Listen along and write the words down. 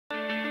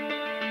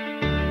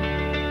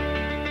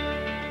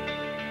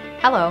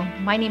Hello,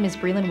 my name is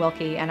Breelyn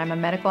Wilky, and I'm a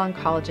medical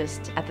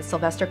oncologist at the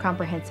Sylvester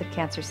Comprehensive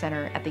Cancer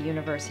Center at the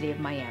University of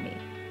Miami.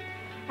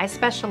 I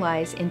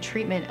specialize in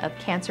treatment of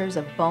cancers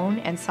of bone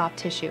and soft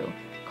tissue,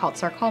 called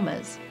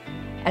sarcomas,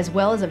 as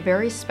well as a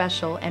very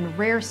special and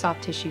rare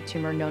soft tissue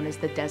tumor known as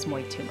the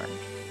Desmoid tumor.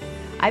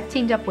 I've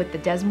teamed up with the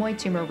Desmoid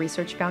Tumor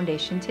Research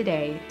Foundation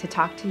today to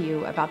talk to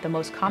you about the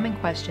most common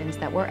questions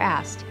that were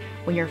asked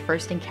when you're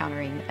first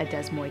encountering a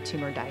Desmoid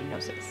tumor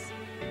diagnosis.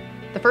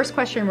 The first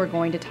question we're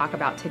going to talk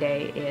about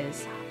today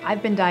is,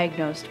 I've been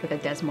diagnosed with a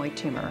desmoid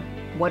tumor.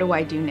 What do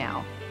I do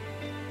now?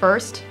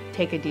 First,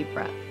 take a deep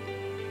breath.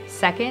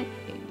 Second,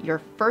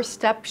 your first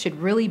step should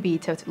really be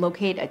to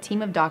locate a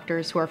team of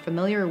doctors who are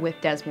familiar with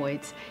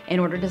desmoids in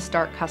order to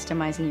start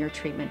customizing your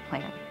treatment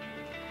plan.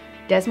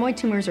 Desmoid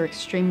tumors are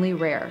extremely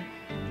rare,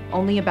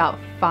 only about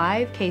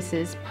 5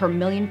 cases per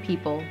million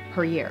people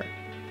per year.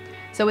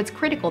 So it's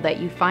critical that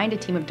you find a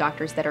team of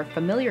doctors that are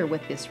familiar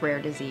with this rare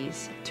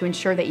disease to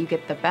ensure that you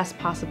get the best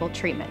possible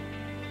treatment.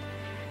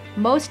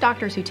 Most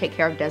doctors who take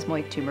care of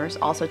desmoid tumors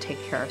also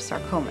take care of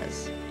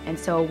sarcomas. And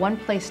so one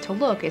place to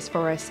look is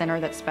for a center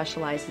that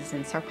specializes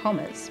in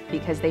sarcomas,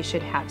 because they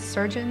should have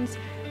surgeons,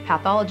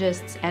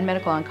 pathologists, and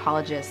medical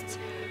oncologists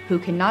who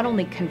can not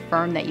only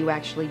confirm that you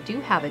actually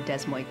do have a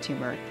desmoid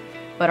tumor,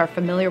 but are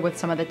familiar with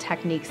some of the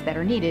techniques that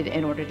are needed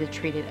in order to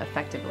treat it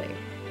effectively.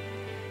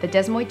 The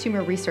Desmoid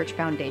Tumor Research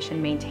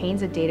Foundation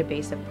maintains a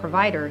database of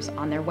providers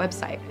on their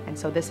website, and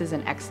so this is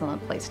an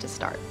excellent place to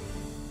start.